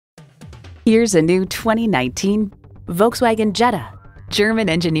Here's a new 2019 Volkswagen Jetta.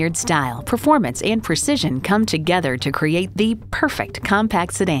 German-engineered style, performance, and precision come together to create the perfect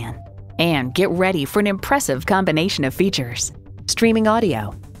compact sedan. And get ready for an impressive combination of features: streaming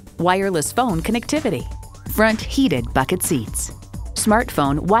audio, wireless phone connectivity, front heated bucket seats,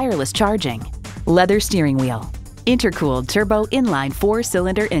 smartphone wireless charging, leather steering wheel, intercooled turbo inline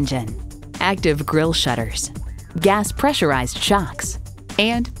 4-cylinder engine, active grille shutters, gas pressurized shocks,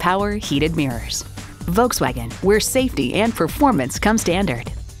 and power heated mirrors. Volkswagen, where safety and performance come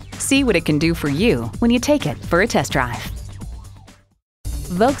standard. See what it can do for you when you take it for a test drive.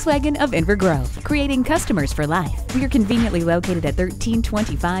 Volkswagen of Inver Grove, creating customers for life. We are conveniently located at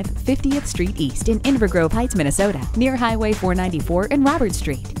 1325 50th Street East in Inver-Grove-Heights, Minnesota, near Highway 494 and Robert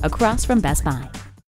Street, across from Best Buy.